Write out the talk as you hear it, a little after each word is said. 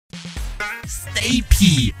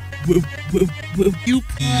Stapy, will you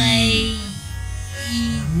be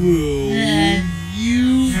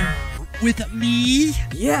with me?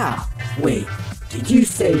 Yeah. Wait, did you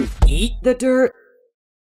say eat the dirt?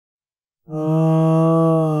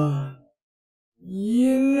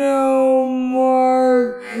 You know,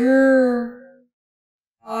 Marker,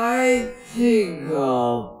 I think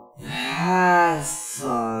I'll pass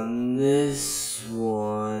on this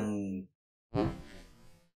one.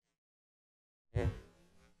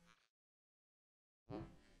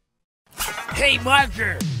 Hey,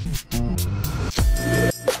 Marker!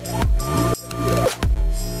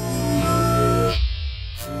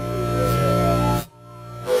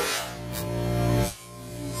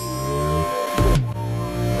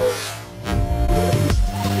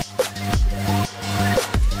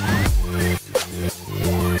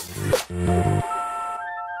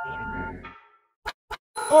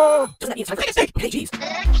 Oh! Doesn't that mean it's time for a steak? Hey, jeez.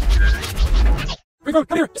 Rico,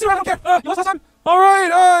 come here. Sit around, I don't care. You lost last time?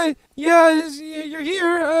 Alright, yeah, you're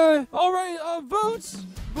here. Alright, votes?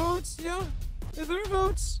 Votes, yeah? Is there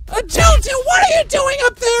votes? Jonesy, what are you doing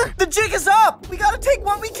up there? The jig is up! We gotta take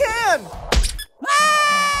what we can!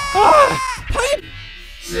 Pipe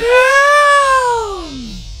down!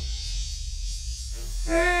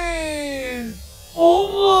 Hey,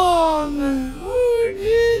 hold on. Who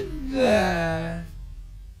did that?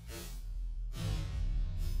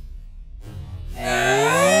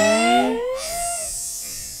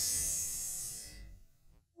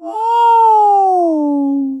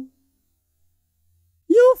 Oh!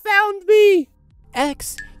 You found me!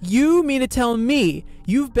 X, you mean to tell me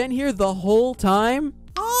you've been here the whole time?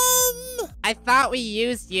 I thought we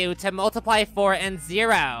used you to multiply 4 and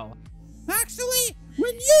 0. Actually,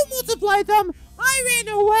 when you multiplied them, I ran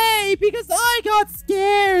away because I got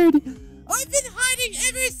scared. I've been hiding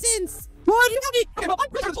ever since. Why do you have me?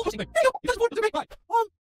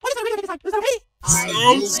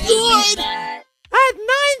 Sounds good! At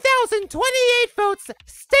 9,028 votes,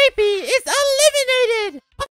 Stapy is eliminated!